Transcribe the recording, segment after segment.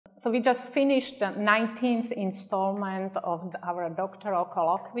So we just finished the 19th installment of our doctoral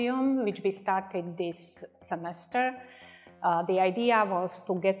colloquium, which we started this semester. The idea was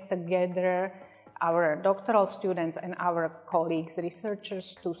to get together our doctoral students and our colleagues,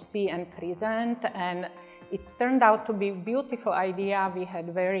 researchers, to see and present, and it turned out to be a beautiful idea. We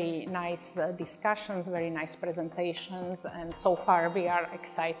had very nice discussions, very nice presentations, and so far we are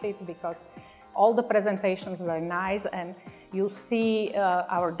excited because all the presentations were nice, and you see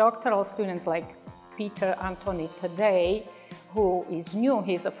our doctoral students like Peter Anthony today, who is new.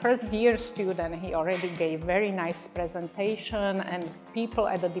 He's a first-year student. He already gave very nice presentation, and people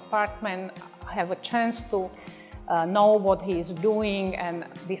at the department have a chance to know what he is doing, and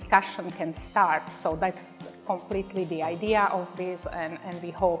discussion can start. So that's completely the idea of this, and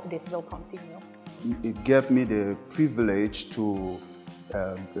we hope this will continue. It gave me the privilege to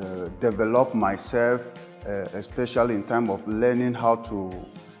develop myself, especially in terms of learning how to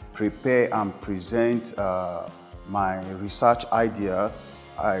prepare and present my research ideas.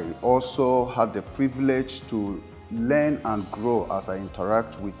 I also had the privilege to learn and grow as I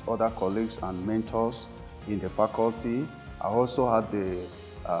interact with other colleagues and mentors in the faculty. I also had the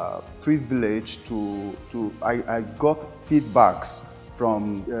privilege I got feedbacks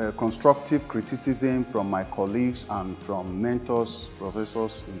from constructive criticism from my colleagues and from mentors,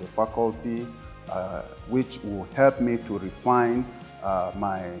 professors in the faculty, which will help me to refine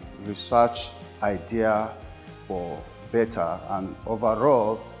my research idea for better. And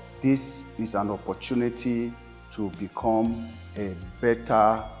overall, this is an opportunity to become a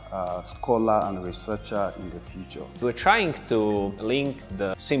better scholar and researcher in the future. We're trying to link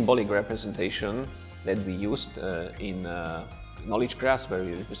the symbolic representation that we used in knowledge graphs where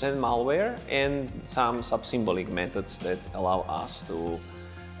we represent malware, and some sub-symbolic methods that allow us to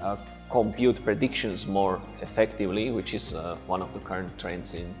compute predictions more effectively, which is one of the current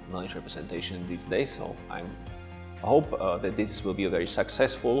trends in knowledge representation these days. So I hope that this will be a very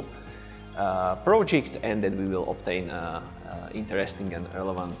successful project and that we will obtain interesting and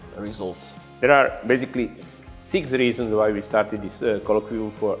relevant results. There are basically 6 reasons why we started this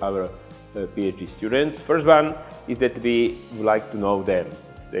colloquium for our PhD students. First one is that we would like to know them,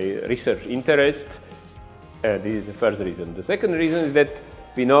 their research interest. This is the first reason. The second reason is that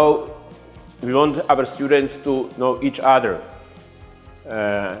we want our students to know each other.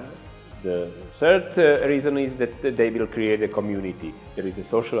 The third reason is that they will create a community. There is a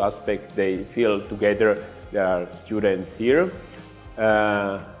social aspect, they feel together, there are students here.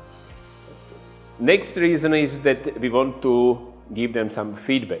 Next reason is that we want to give them some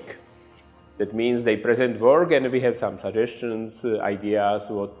feedback. That means they present work and we have some suggestions, ideas,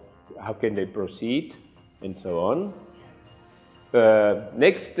 how can they proceed, and so on.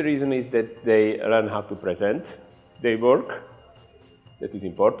 Next reason is that they learn how to present their work. That is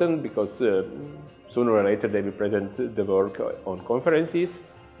important because sooner or later they will present the work on conferences.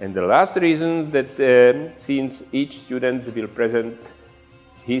 And the last reason that since each student will present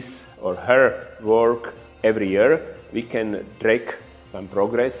his or her work every year, we can track some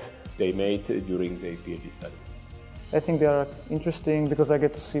progress they made during their PhD study. I think they are interesting because I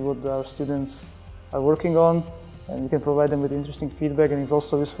get to see what our students are working on, and we can provide them with interesting feedback, and it's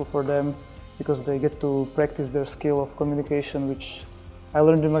also useful for them because they get to practice their skill of communication, which I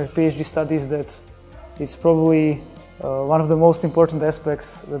learned in my PhD studies that is probably one of the most important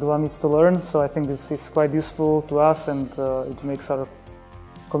aspects that one needs to learn. So I think this is quite useful to us, and it makes our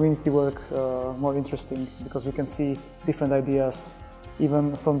community work more interesting because we can see different ideas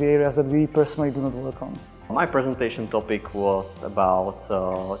even from the areas that we personally do not work on. My presentation topic was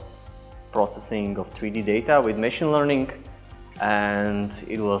about processing of 3D data with machine learning, and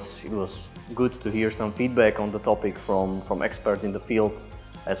it was good to hear some feedback on the topic from experts in the field,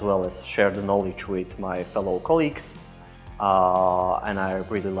 as well as share the knowledge with my fellow colleagues. And I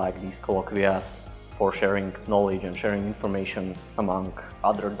really like these colloquia for sharing knowledge and sharing information among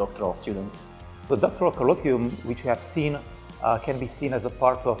other doctoral students. The doctoral colloquium, which you have seen, can be seen as a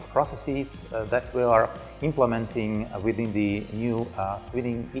part of processes that we are implementing within the new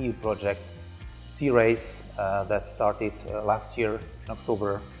Twinning EU project, T-Race, that started last year in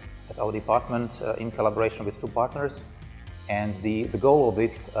October at our department in collaboration with 2 partners. And the goal of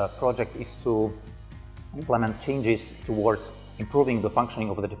this project is to implement changes towards improving the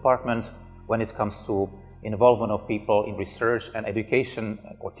functioning of the department when it comes to involvement of people in research and education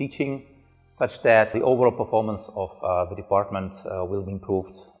or teaching, such that the overall performance of the department will be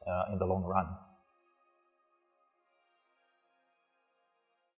improved in the long run.